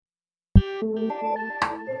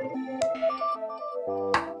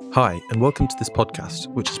Hi, and welcome to this podcast,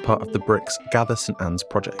 which is part of the BRICS Gather St Anne's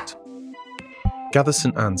project. Gather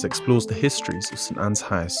St Anne's explores the histories of St Anne's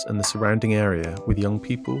House and the surrounding area with young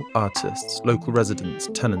people, artists, local residents,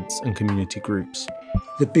 tenants and community groups.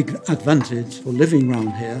 The big advantage for living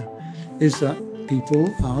around here is that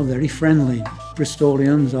people are very friendly.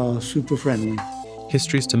 Bristolians are super friendly.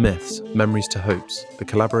 Histories to myths, memories to hopes, the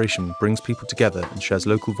collaboration brings people together and shares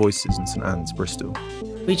local voices in St Anne's, Bristol.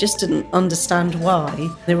 We just didn't understand why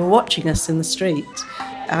they were watching us in the street,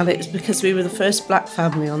 and it was because we were the first black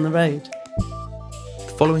family on the road.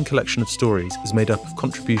 The following collection of stories is made up of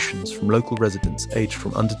contributions from local residents aged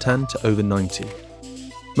from under 10 to over 90.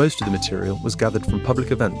 Most of the material was gathered from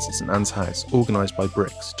public events at St Anne's House organised by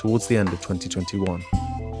BRICS towards the end of 2021.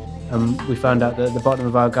 We found out that at the bottom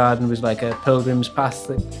of our garden was like a pilgrim's path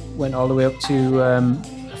that went all the way up to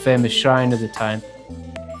a famous shrine at the time.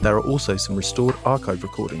 There are also some restored archive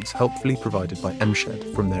recordings helpfully provided by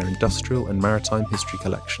MShed from their industrial and maritime history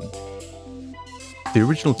collection. The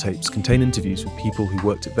original tapes contain interviews with people who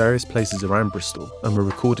worked at various places around Bristol and were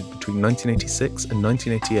recorded between 1986 and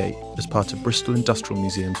 1988 as part of Bristol Industrial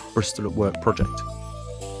Museum's Bristol at Work project.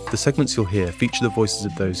 The segments you'll hear feature the voices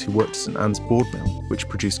of those who worked at St Anne's board mill, which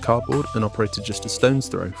produced cardboard and operated just a stone's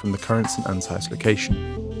throw from the current St Anne's House location.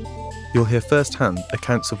 You'll hear firsthand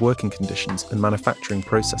accounts of working conditions and manufacturing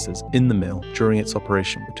processes in the mill during its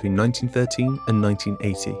operation between 1913 and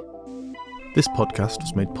 1980. This podcast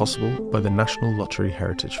was made possible by the National Lottery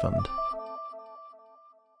Heritage Fund.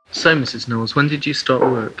 So, Mrs. Knowles, when did you start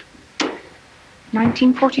work?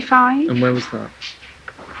 1945. And where was that?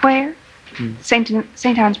 Where? St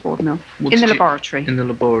Anne's Board Mill. In the laboratory. In the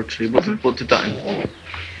laboratory. What did that involve?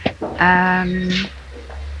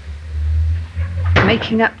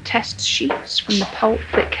 Making up test sheets from the pulp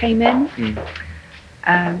that came in.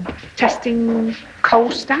 Testing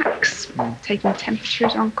coal stacks. Taking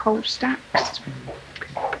temperatures on coal stacks.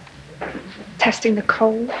 Testing the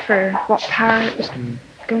coal for what power it was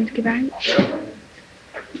going to give out.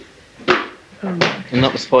 And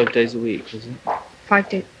that was 5 days a week, was it? 5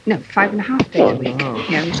 days, no, 5.5 days a week. 5.5.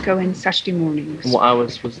 Yeah, we just go in Saturday mornings. And what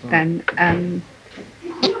hours was that? Then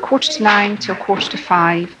 9:45 till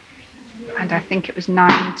 5:45, and I think it was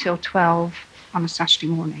 9 till 12 on a Saturday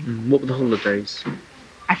morning. What were the holidays?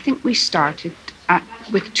 I think we started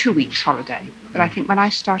with 2 weeks holiday, but I think when I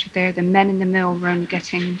started there, the men in the mill were only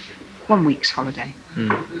getting 1 week's holiday.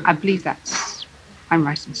 I believe I'm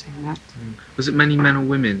right in saying that. Was it many men or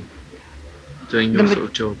women doing your sort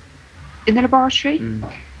of job? In the laboratory?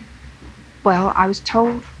 Well, I was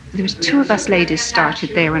told there was 2 of us ladies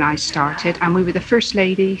started there when I started, and we were the first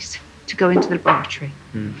ladies to go into the laboratory.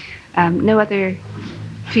 No other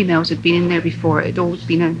females had been in there before. It had always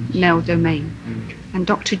been a male domain. And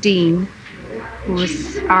Dr. Dean, who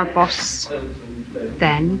was our boss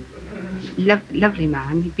then, lovely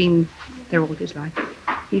man, he'd been there all his life.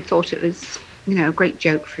 He thought it was, a great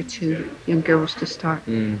joke for 2 young girls to start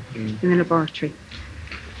in the laboratory.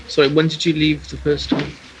 So when did you leave the first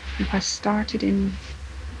time? I started in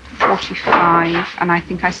 45, and I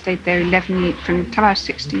think I stayed there 11 years, from the time I was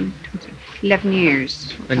 16 to 11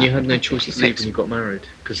 years. And you had no choice to leave when you got married?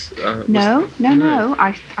 No.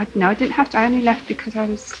 I didn't have to. I only left because I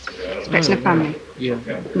was expecting a family.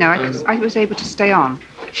 Yeah. No, I was able to stay on.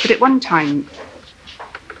 But at one time,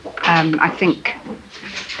 I think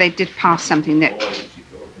they did pass something that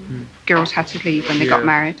girls had to leave when they got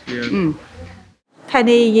married. Yeah.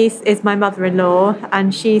 Penny is my mother-in-law,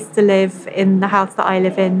 and she used to live in the house that I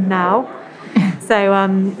live in now. So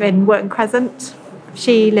in Wharton Crescent.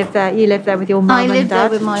 She lived there. You lived there with your mum and dad? I lived there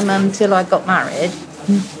with my mum till I got married.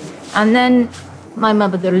 And then my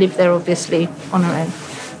mother lived there, obviously, on her own,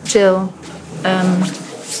 till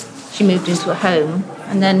she moved into a home.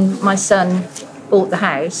 And then my son bought the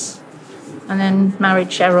house and then married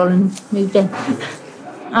Cheryl and moved in.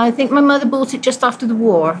 I think my mother bought it just after the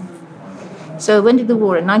war. So when did the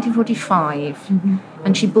war? In 1945.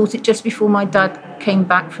 And she bought it just before my dad came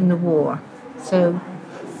back from the war. So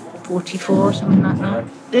 44, something like that.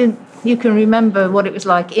 You can remember what it was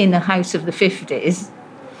like in a house of the 50s.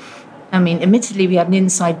 I mean, admittedly, we had an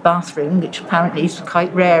inside bathroom, which apparently is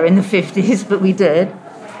quite rare in the 50s, but we did.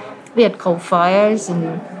 We had coal fires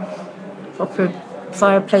and proper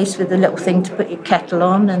fireplace with a little thing to put your kettle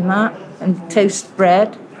on and that, and toast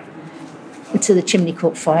bread until the chimney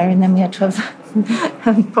caught fire, and then we had to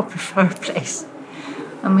have a proper fireplace.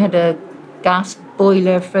 And we had a gas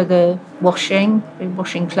boiler for the washing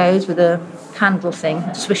clothes with a handle thing,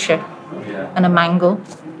 a swisher, and a mangle.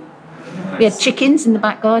 We had chickens in the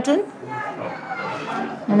back garden.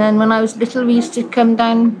 And then when I was little, we used to come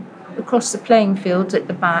down across the playing fields at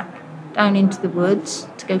the back, down into the woods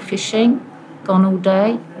to go fishing, gone all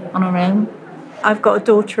day on our own. I've got a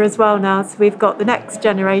daughter as well now, so we've got the next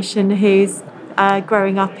generation who's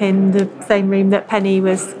growing up in the same room that Penny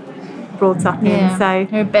was brought up in. So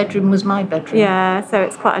her bedroom was my bedroom. Yeah, so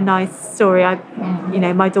it's quite a nice story.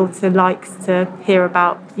 My daughter likes to hear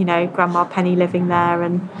about, Grandma Penny living there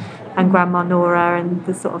and Grandma Nora and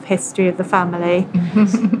the sort of history of the family.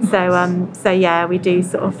 So yeah, we do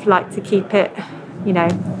sort of like to keep it,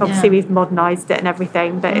 obviously we've modernised it and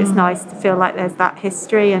everything, but it's nice to feel like there's that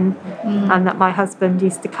history and that my husband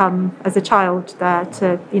used to come as a child there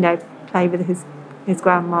to, play with his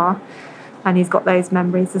grandma, and he's got those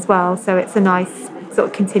memories as well. So it's a nice sort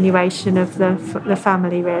of continuation of the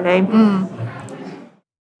family, really.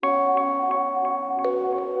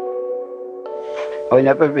 I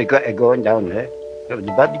never regretted going down there. It was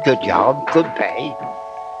a very good job, good pay.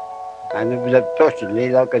 And it was, personally,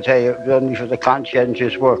 like I say, it was only for the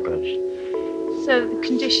conscientious workers. So the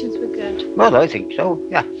conditions were good? Well, I think so,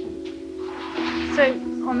 yeah. So,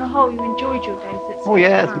 on the whole, you enjoyed your days at Oh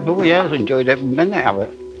yes, I enjoyed every minute of it.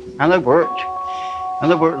 And I worked.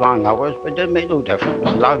 And I worked long hours, but it didn't make no difference.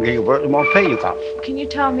 The longer you work, the more pay you got. Can you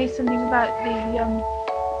tell me something about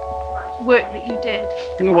the work that you did?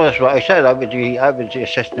 Well, that's what I said. I was the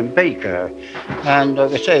assistant baker. And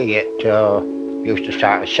like I say, it used to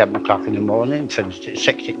start at 7 o'clock in the morning, finished at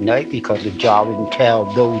 6 at night because the job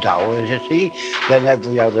entailed those hours, you see. Then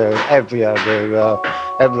every other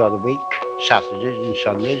week, Saturdays and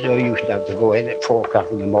Sundays, I used to have to go in at 4 o'clock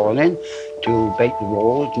in the morning to bake the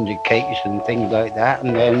rolls and the cakes and things like that,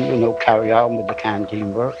 and then, carry on with the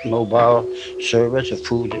canteen work, mobile service of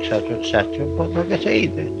food, etc., etc. But like I say,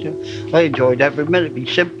 I enjoyed every minute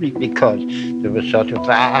simply because there was such a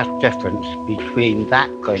vast difference between that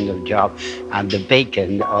kind of job and the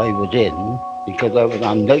baking that I was in, because I was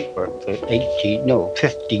on night work for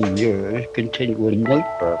 15 years, continual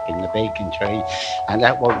night work in the baking trade, and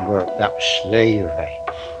that wasn't work, that was slavery.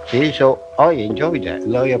 See, so I enjoyed it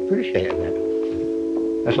and I appreciated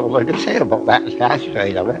it. That's all I can say about that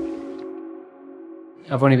side of it.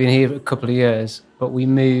 I've only been here a couple of years, but we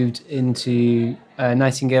moved into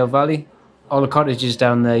Nightingale Valley. All the cottages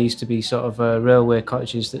down there used to be sort of railway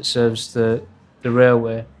cottages that serves the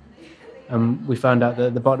railway. And we found out that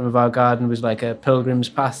at the bottom of our garden was like a pilgrim's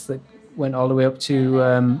path that went all the way up to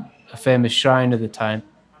a famous shrine at the time.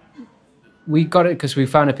 We got it because we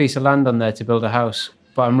found a piece of land on there to build a house.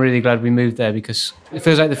 But I'm really glad we moved there because it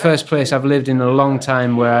feels like the first place I've lived in a long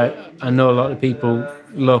time where I know a lot of people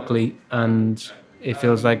locally, and it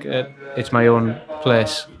feels like it's my own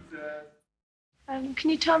place. Can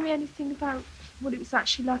you tell me anything about what it was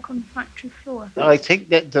actually like on the factory floor? I think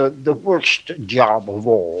that the worst job of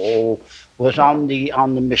all was on the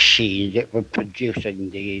machines that were producing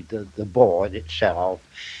the board itself.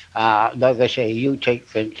 Like I say, you take,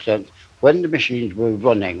 for instance, when the machines were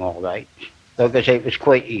running all right, like I say, it was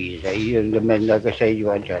quite easy. Like I say, you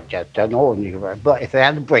had just done all you were. But if they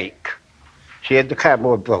had a break, see, if the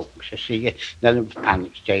cardboard broke, then it was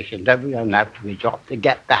panic stations. Everyone had to be dropped to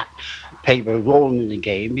get that paper rolling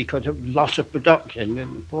again because of loss of production.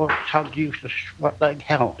 And the boys had used to sweat like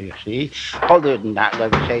hell, you see. Other than that,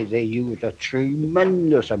 like I say, they used a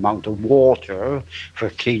tremendous amount of water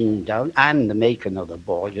for cleaning down and the making of the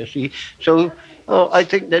board, you see. So I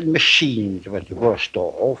think the machines were the worst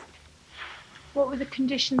off. What were the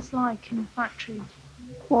conditions like in the factory?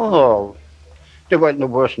 Well, they weren't no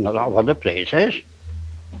worse than a lot of other places.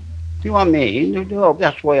 Do you know what I mean?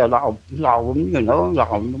 That's why a lot of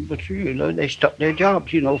them, but they stuck their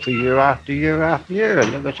jobs, for year after year after year.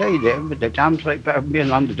 And like I say, the damn sight better than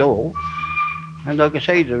being on the door. And like I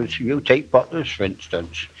say, you take butlers, for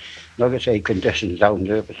instance. Like I say, conditions down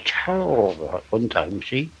there were terrible at one time,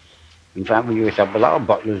 see? In fact, we used to have a lot of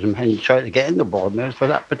butlers and men trying to get in the board mills for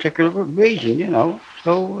that particular reason,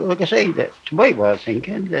 So, like I say, that's the way I was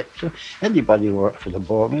thinking, that anybody who worked for the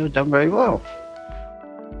board mill done very well.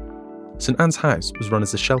 St Anne's House was run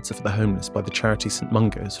as a shelter for the homeless by the charity St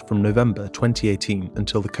Mungo's from November 2018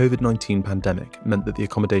 until the COVID-19 pandemic meant that the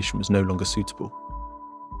accommodation was no longer suitable.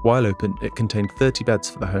 While open, it contained 30 beds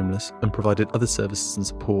for the homeless and provided other services and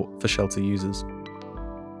support for shelter users.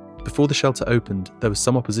 Before the shelter opened, there was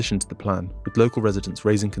some opposition to the plan, with local residents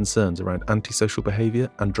raising concerns around antisocial behaviour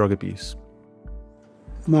and drug abuse.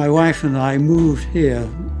 My wife and I moved here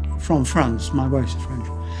from France, my wife's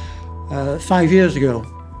French, 5 years ago.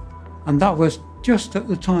 And that was just at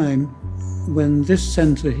the time when this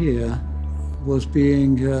centre here was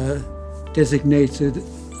being designated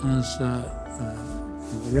as a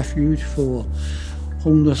refuge for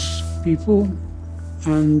homeless people.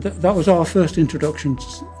 And that was our first introduction to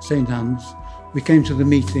St Anne's. We came to the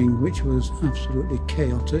meeting, which was absolutely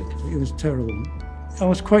chaotic. It was terrible. I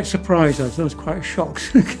was quite surprised, I was quite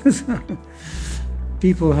shocked because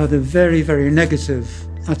people had a very, very negative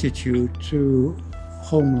attitude to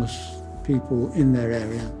homeless people in their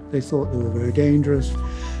area. They thought they were very dangerous,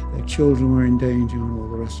 their children were in danger and all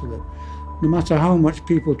the rest of it. No matter how much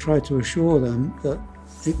people tried to assure them that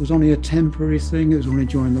it was only a temporary thing, it was only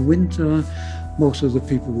during the winter, most of the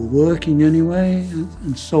people were working anyway,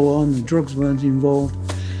 and so on, the drugs weren't involved.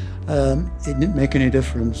 It didn't make any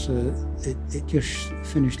difference. It just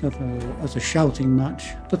finished up as a shouting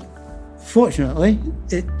match. But fortunately,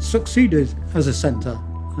 it succeeded as a centre,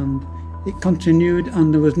 and it continued,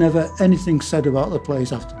 and there was never anything said about the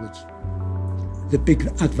place afterwards. The big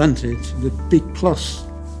advantage, the big plus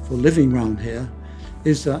for living around here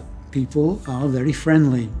is that people are very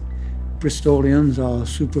friendly. Bristolians are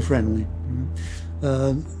super friendly.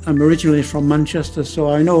 I'm originally from Manchester, so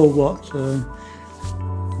I know what the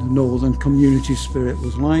northern community spirit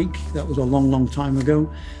was like. That was a long, long time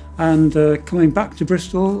ago. And coming back to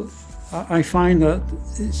Bristol, I find that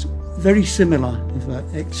it's very similar, in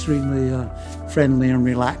fact, extremely friendly and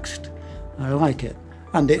relaxed. I like it.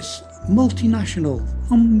 And it's multinational,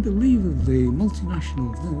 unbelievably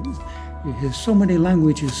multinational. You hear so many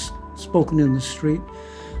languages spoken in the street,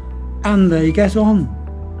 and they get on.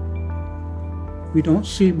 We don't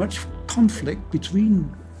see much conflict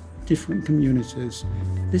between different communities.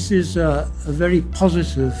 This is a very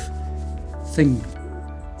positive thing.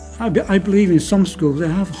 I believe in some schools they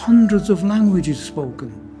have hundreds of languages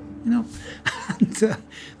spoken, you know, and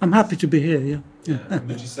I'm happy to be here, yeah. And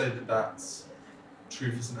would you say that that's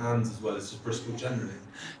true for St Anne's as well as just Bristol generally?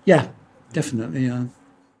 Yeah, definitely, yeah.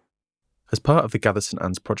 As part of the Gather St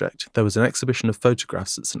Anne's project, there was an exhibition of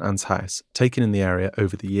photographs at St Anne's House taken in the area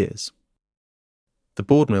over the years. The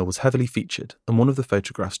board mill was heavily featured, and one of the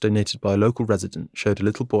photographs donated by a local resident showed a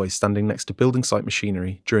little boy standing next to building site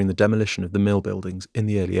machinery during the demolition of the mill buildings in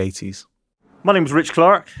the early 80s. My name's Rich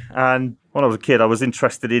Clark, and when I was a kid I was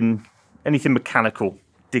interested in anything mechanical,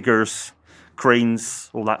 diggers, cranes,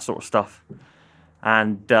 all that sort of stuff.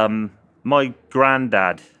 And my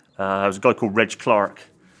granddad, was a guy called Reg Clark.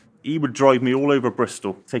 He would drive me all over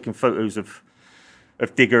Bristol, taking photos of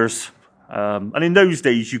diggers. And in those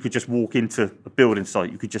days, you could just walk into a building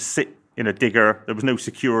site. You could just sit in a digger. There was no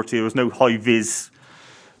security. There was no high-vis,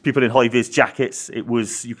 people in high-vis jackets.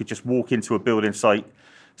 You could just walk into a building site,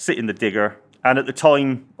 sit in the digger. And at the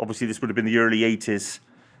time, obviously this would have been the early 80s,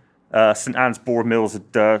 St Anne's Board Mills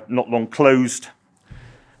had not long closed.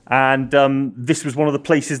 And this was one of the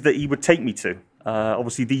places that he would take me to.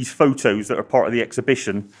 Obviously, these photos that are part of the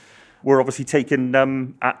exhibition were obviously taken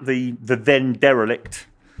at the then derelict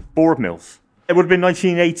board mills. It would have been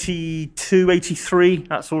 1982, 83,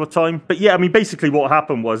 that sort of time. But yeah, I mean, basically what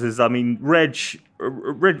happened was, Reg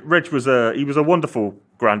was a wonderful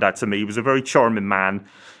granddad to me. He was a very charming man.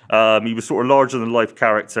 He was sort of larger than life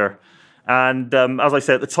character. And as I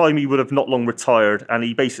said, at the time he would have not long retired. And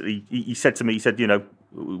he said to me, you know,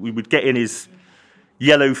 we would get in his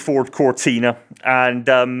yellow Ford Cortina,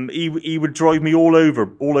 and he would drive me all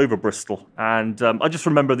over Bristol. And I just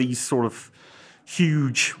remember these sort of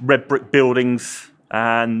huge red brick buildings,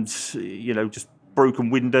 and you know, just broken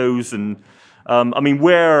windows. And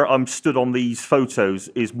where I'm stood on these photos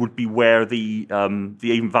would be where the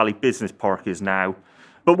Avon Valley Business Park is now.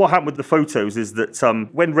 But what happened with the photos is that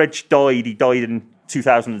when Reg died, he died in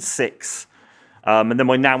 2006, and then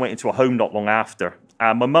my nan went into a home not long after.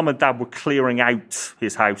 My mum and dad were clearing out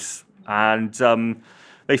his house, and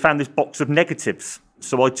they found this box of negatives.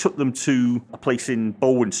 So I took them to a place in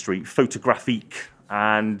Baldwin Street, Photographique,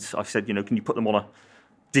 and I said, you know, can you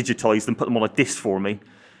digitize them, put them on a disc for me?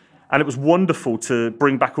 And it was wonderful to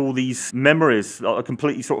bring back all these memories that I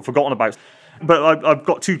completely sort of forgotten about. But I've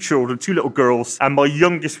got two children, two little girls, and my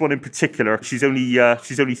youngest one in particular, she's only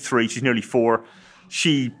 3, she's nearly 4.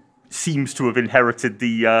 She seems to have inherited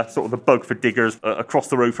the sort of the bug for diggers. Across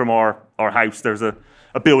the road from our house, there's a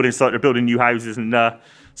building site. They're building new houses, and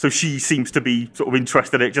so she seems to be sort of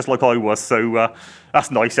interested in it, just like I was. So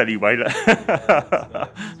that's nice anyway.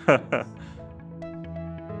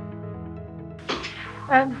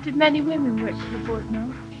 Did many women work for the board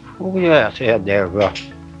mill? Oh yes, yeah, there were.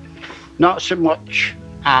 Not so much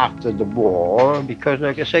after the war, because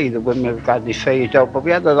like I say, the women have got phased out, but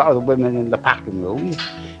we had a lot of women in the packing room.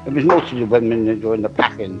 It was mostly the women that were in the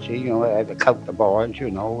packing, see, you know, the counterboards,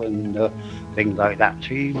 you know, and things like that,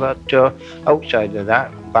 see. But outside of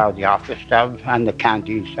that, about the office staff and the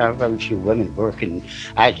canteen staff, very few women working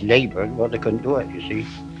as labour, well, they couldn't do it, you see.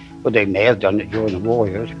 Well, they may have done it during the war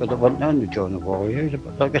years, because it wasn't done during the war years.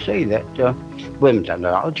 But like I say, that women done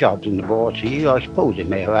a lot of jobs in the war. See, I suppose they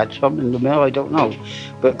may have had some in the mill, I don't know.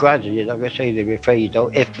 But gradually, like I say, they were phased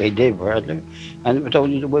out, if they did, rather. And it was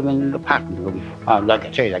only the women in the packing room, like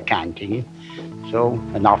I say, the canteen. So,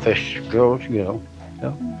 and office girls, you know.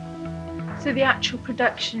 So the actual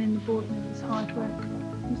production in the board mill was hard work?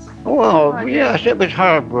 Well, yes, it was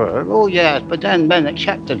hard work. Oh, yes, but then men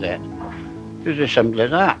accepted it. It was as simple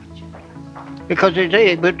as that. Because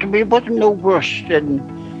it wasn't no worse than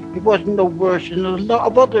a lot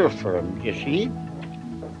of other firms, you see.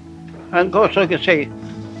 And of course, like I say,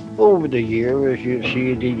 over the years, you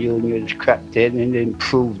see the unions crept in and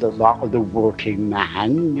improved a lot of the working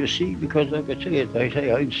man, you see, because like I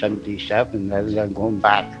say, I'm 77, and I'm going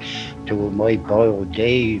back to my boiled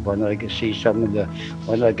days when I could see some of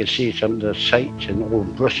the sites in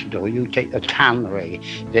old Bristol. You take the tannery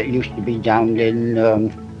that used to be down in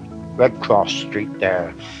Red Cross Street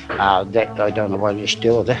there. I don't know why they're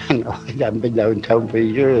still there. I haven't been downtown for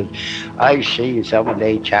years. I've seen some of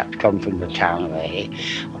the chaps come from the tannery,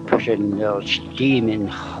 pushing steaming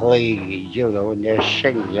hides, you know, and their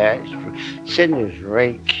singlets, sinners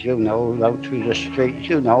rakes, you know, out through the streets,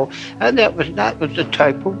 you know. And that was the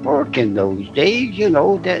type of work in those days, you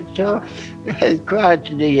know, that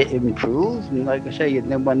gradually it improved. And like I say, and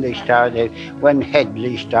then when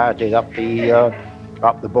Headley started up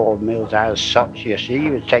the board mills as such, you see, it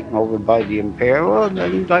was taken over by the Imperial,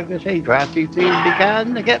 and like I say, gradually things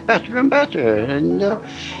began to get better and better, and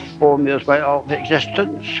board mills went out of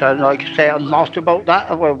existence, and like I say, I lost about that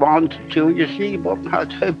if I wanted to, you see, but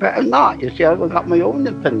I better not, you see. I've got my own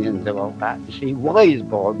opinions about that, you see, why the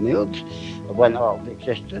board mills went out of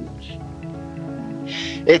existence.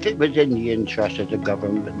 If it was in the interest of the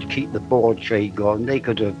government to keep the board trade going, they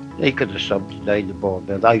could have subsidised the board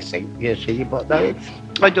mill, I think, you see. But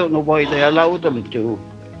I don't know why they allowed them to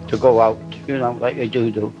go out, you know, like they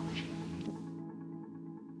do.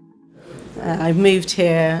 I moved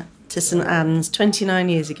here to St Anne's 29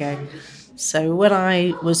 years ago. So when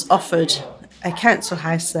I was offered a council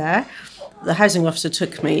house there, the housing officer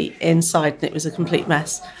took me inside and it was a complete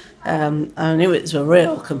mess. I knew it was a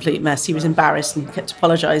real complete mess. He was embarrassed and kept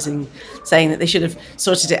apologising, saying that they should have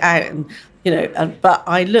sorted it out. And you know, but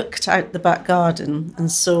I looked out the back garden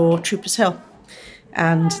and saw Troopers Hill,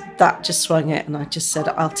 and that just swung it. And I just said,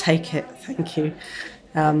 "I'll take it, thank you."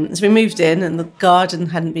 So we moved in, and the garden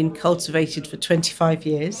hadn't been cultivated for 25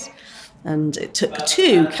 years. And it took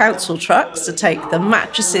 2 council trucks to take the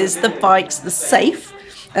mattresses, the bikes, the safe,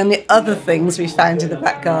 and the other things we found in the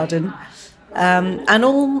back garden. And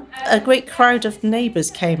a great crowd of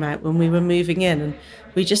neighbours came out when we were moving in, and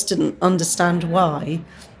we just didn't understand why.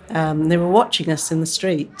 They were watching us in the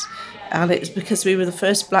street, and it was because we were the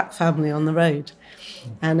first black family on the road.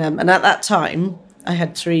 And at that time, I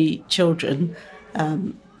had 3 children.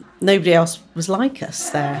 Nobody else was like us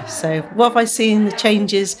there. So what have I seen? The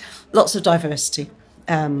changes, lots of diversity.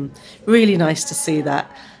 Really nice to see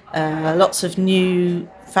that. Lots of new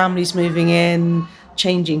families moving in,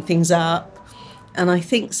 changing things up. And I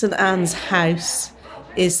think St Anne's House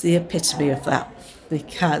is the epitome of that,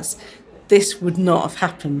 because this would not have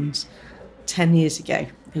happened 10 years ago.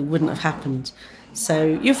 It wouldn't have happened.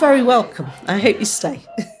 So you're very welcome. I hope you stay.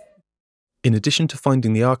 In addition to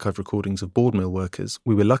finding the archive recordings of board mill workers,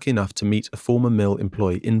 we were lucky enough to meet a former mill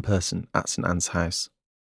employee in person at St Anne's House.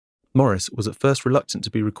 Morris was at first reluctant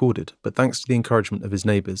to be recorded, but thanks to the encouragement of his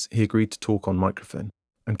neighbours, he agreed to talk on microphone,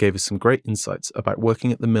 and gave us some great insights about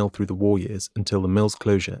working at the mill through the war years until the mill's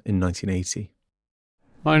closure in 1980.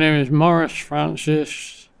 My name is Morris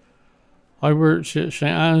Francis. I worked at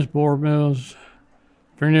St Anne's Board Mills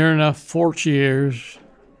for near enough 40 years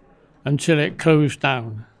until it closed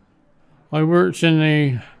down. I worked in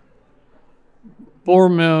the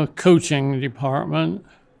board mill coaching department,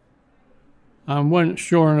 and once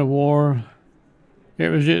during the war, it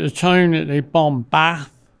was at the time that they bombed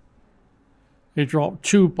Bath. They dropped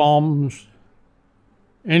 2 bombs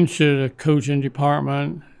into the coaching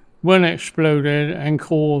department. One exploded and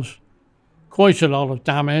caused quite a lot of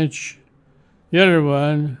damage. The other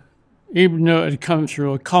one, even though it had come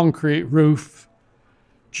through a concrete roof,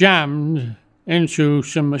 jammed into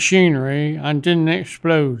some machinery and didn't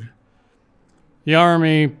explode. The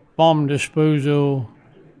army bomb disposal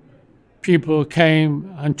people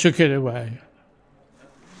came and took it away.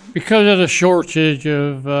 Because of the shortage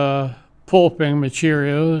of pulping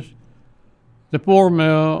materials, the board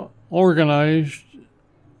mill organised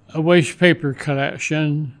a waste paper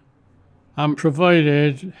collection and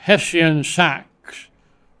provided Hessian sacks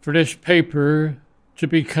for this paper to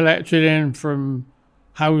be collected in from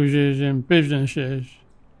houses and businesses.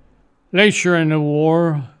 later in the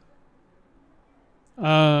war,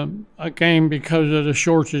 again because of the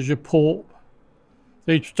shortage of pulp,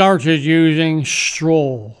 they started using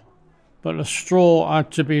straw, but the straw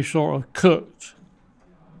had to be sort of cooked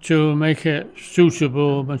to make it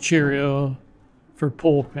suitable material for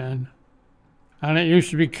pulping. And it used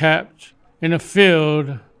to be kept in a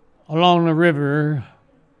field along the river,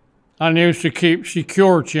 and they used to keep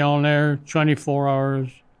security on there 24 hours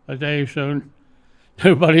a day so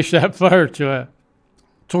nobody set fire to it.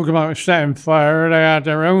 Talking about setting fire, they had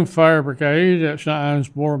their own fire brigade at St Anne's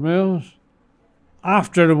Board Mills.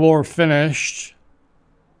 After the war finished,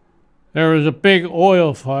 there was a big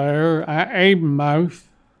oil fire at Avonmouth,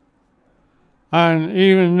 and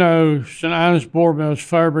even though St Anne's Board Mills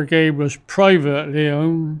Fire Brigade was privately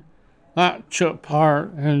owned, that took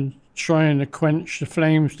part in trying to quench the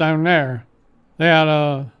flames down there. They had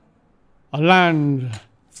a land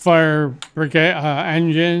fire brigade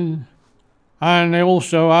engine, and they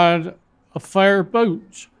also had a fire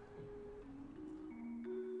boat.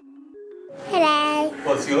 Hello.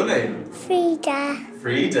 What's your name? Frida.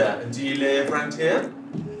 Frida. And do you live around here?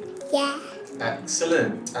 Yeah.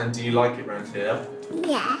 Excellent. And do you like it around here?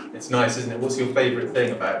 Yeah. It's nice, isn't it? What's your favourite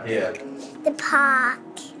thing about here? The park.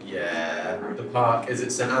 Yeah. The park. Is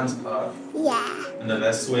it St Anne's Park? Yeah. And are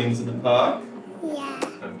there swings in the park? Yeah.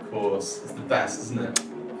 Of course. It's the best, isn't it?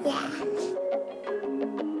 Yeah.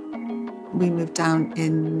 We moved down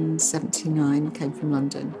in 79, came from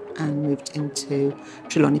London, and moved into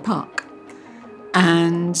Trelawney Park.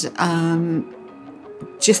 And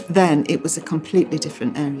just then, it was a completely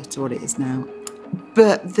different area to what it is now.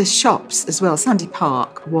 But the shops as well, Sandy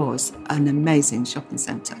Park was an amazing shopping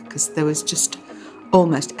centre because there was just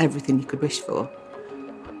almost everything you could wish for.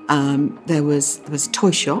 There was a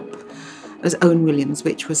toy shop. There was Owen Williams,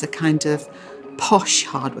 which was a kind of posh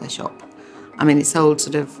hardware shop. I mean, it sold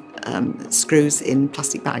sort of screws in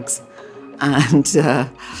plastic bags. And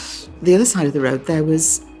the other side of the road, there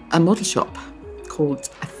was a model shop called,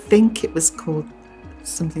 I think it was called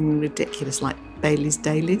something ridiculous like Bailey's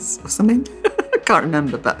Dailies or something. I can't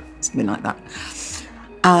remember, but something like that.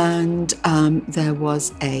 And there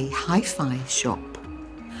was a hi-fi shop,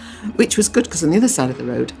 which was good because on the other side of the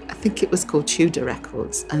road, I think it was called Tudor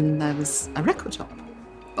Records, and there was a record shop.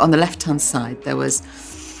 On the left-hand side, there was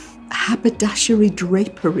a haberdashery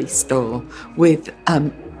drapery store with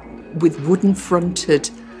wooden-fronted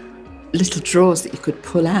little drawers that you could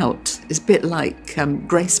pull out. It's a bit like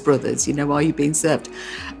Grace Brothers, you know, Are You Being Served?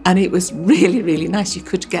 And it was really, really nice. You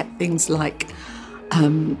could get things like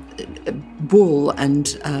wool and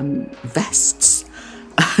vests,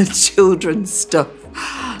 children's stuff.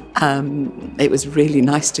 It was really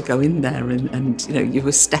nice to go in there and you know, you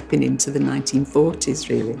were stepping into the 1940s,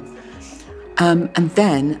 really. And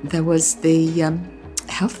then there was the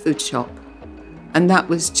health food shop. And that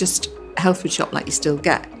was just a health food shop like you still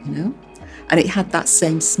get, you know? And it had that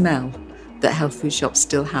same smell that health food shops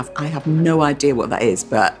still have. I have no idea what that is,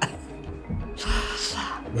 but...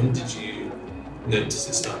 When did you notice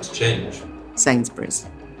it start to change? Sainsbury's.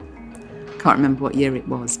 Can't remember what year it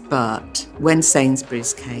was, but when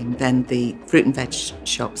Sainsbury's came, then the fruit and veg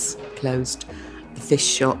shops closed, the fish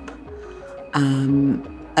shop,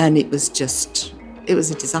 and it was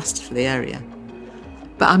a disaster for the area.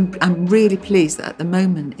 But I'm really pleased that at the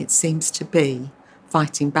moment it seems to be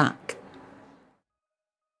fighting back.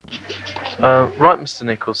 Right, Mr.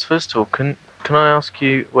 Nichols. First of all, can I ask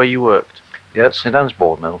you where you worked? Yeah, at St Anne's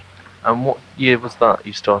Board Mill. And what year was that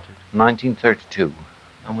you started? 1932.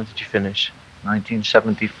 And when did you finish?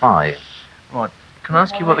 1975. Right. Can I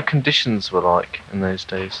ask you what the conditions were like in those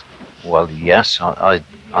days? Well, yes, I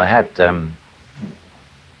had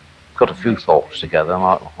got a few thoughts together.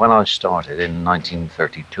 When I started in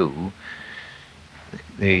 1932,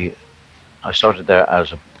 I started there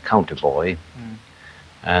as a counter boy,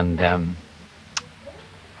 and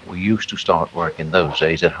we used to start work in those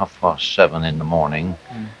days at 7:30 in the morning,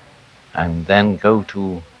 and then go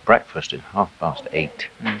to breakfast at 8:30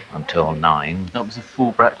 until 9. That was a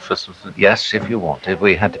full breakfast, wasn't it? Yes, if you wanted.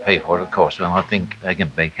 We had to pay for it, of course. And I think egg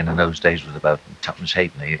and bacon in those days was about twopence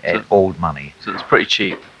halfpenny, old money. So it's pretty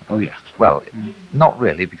cheap. Oh yeah. Well, not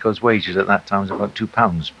really, because wages at that time was about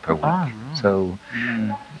 £2 per week. Right. So,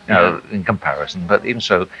 you know, in comparison. But even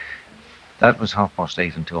so, that was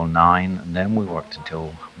 8:30 until 9, and then we worked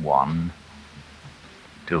until 1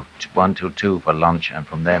 till 2 for lunch, and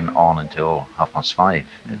from then on until 5:30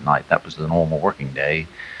 at night. That was the normal working day.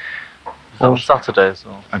 On Saturday as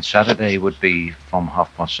well? And Saturday would be from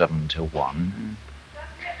 7:30 until 1.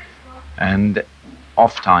 And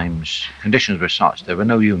off times, conditions were such, there were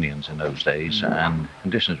no unions in those days, and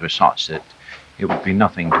conditions were such that it would be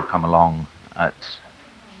nothing to come along at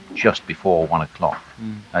just before 1 o'clock,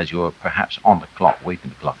 as you're perhaps on the clock, waiting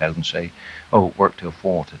the clock out and say, oh, work till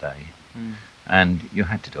 4 today. And you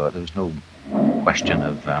had to do it. There was no question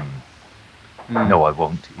of, no, I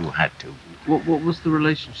won't. You had to. What was the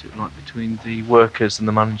relationship like between the workers and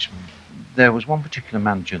the management? There was one particular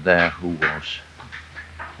manager there who was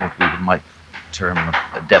what we might term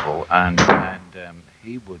a devil, and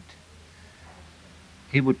he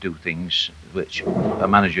would do things which a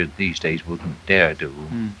manager these days wouldn't dare do.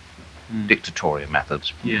 Dictatorial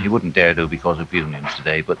methods. Yeah. He wouldn't dare do because of unions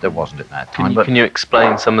today, but there wasn't at that time. Can you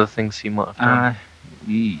explain some of the things he might have done?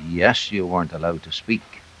 Yes, you weren't allowed to speak,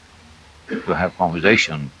 to have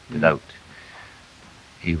conversation without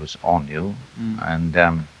he was on you, and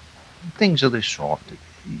things of this sort.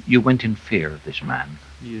 You went in fear of this man.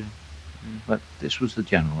 Yeah. But this was the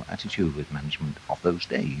general attitude with management of those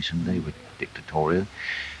days, and they were dictatorial.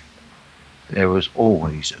 There was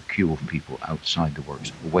always a queue of people outside the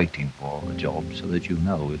works waiting for a job, so that you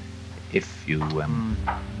know if you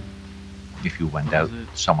went out,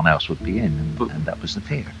 someone else would be in, and that was the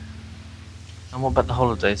fear. And what about the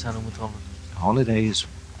holidays? How long were the holidays? Holidays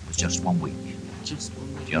was just 1 week. Just 1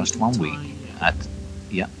 week. Just 1 week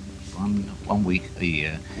one week a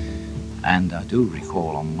year. And I do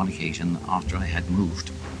recall on one occasion, after I had moved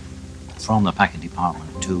from the packing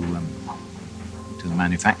department to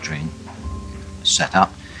manufacturing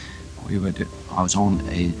setup, I was on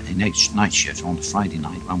a night shift on a Friday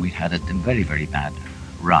night when we had a very, very bad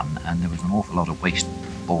run, and there was an awful lot of waste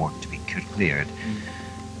board to be cleared.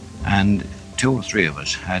 And 2 or 3 of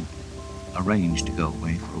us had arranged to go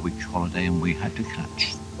away for a week's holiday, and we had to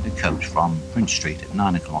catch the coach from Prince Street at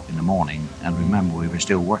 9 o'clock in the morning, and remember we were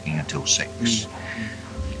still working until 6.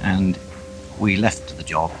 And we left the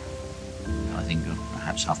job, I think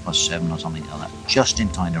perhaps 7:30 or something like that, just in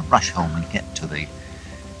time to rush home and get to the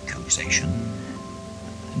coach station.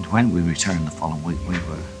 And when we returned the following week, we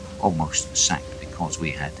were almost sacked because we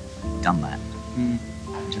had done that.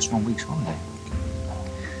 Just 1 week's holiday.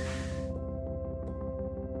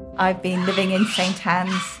 I've been living in St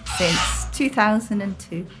Anne's since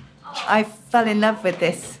 2002. I fell in love with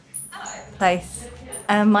this place.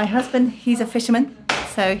 My husband, he's a fisherman,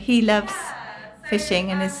 so he loves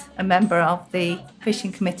fishing and is a member of the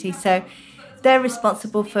fishing committee. So they're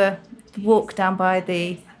responsible for the walk down by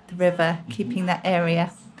the river, keeping that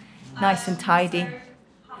area nice and tidy.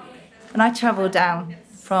 And I travel down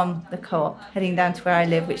from the co-op, heading down to where I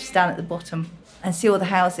live, which is down at the bottom, and see all the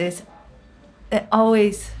houses. It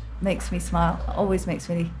always makes me smile. It always makes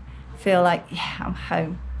me feel like, yeah, I'm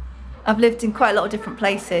home. I've lived in quite a lot of different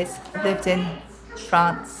places. I've lived in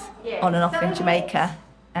France, on and off in Jamaica,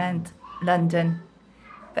 and London.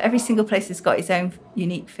 But every single place has got its own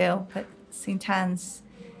unique feel. But St Anne's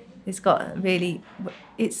it's got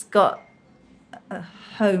a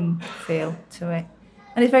home feel to it,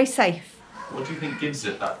 and it's very safe. What do you think gives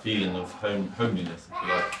it that feeling of homeliness, if you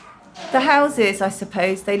like? The houses, I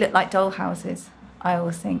suppose, they look like doll houses, I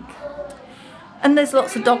always think. And there's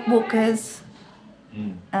lots of dog walkers,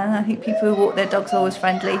 and I think people who walk their dogs are always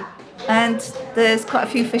friendly. And there's quite a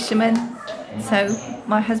few fishermen, so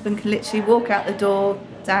my husband can literally walk out the door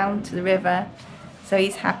down to the river, so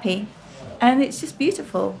he's happy. And it's just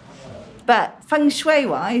beautiful. But feng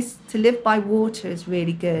shui-wise, to live by water is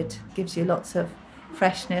really good. Gives you lots of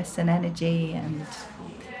freshness and energy.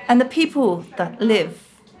 And the people that live,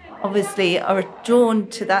 obviously, are drawn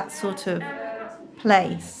to that sort of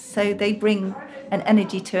place. So they bring an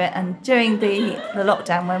energy to it. And during the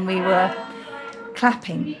lockdown, when we were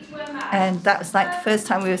clapping, and that was like the first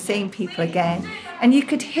time we were seeing people again, and you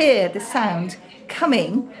could hear the sound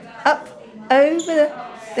coming up over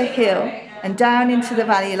the hill and down into the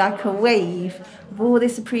valley like a wave of all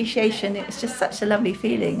this appreciation. It was just such a lovely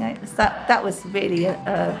feeling. That was really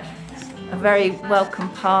a very welcome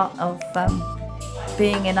part of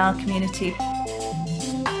being in our community.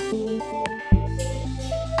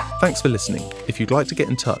 Thanks for listening. If you'd like to get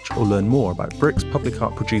in touch or learn more about Brix Public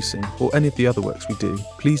Art Producing or any of the other works we do,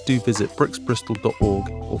 please do visit brixbristol.org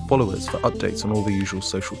or follow us for updates on all the usual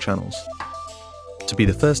social channels. To be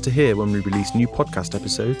the first to hear when we release new podcast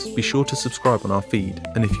episodes, be sure to subscribe on our feed,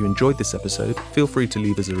 and if you enjoyed this episode, feel free to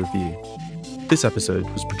leave us a review. This episode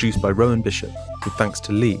was produced by Rowan Bishop, with thanks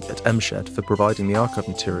to Lee at MShed for providing the archive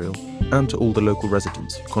material, and to all the local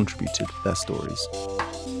residents who contributed their stories.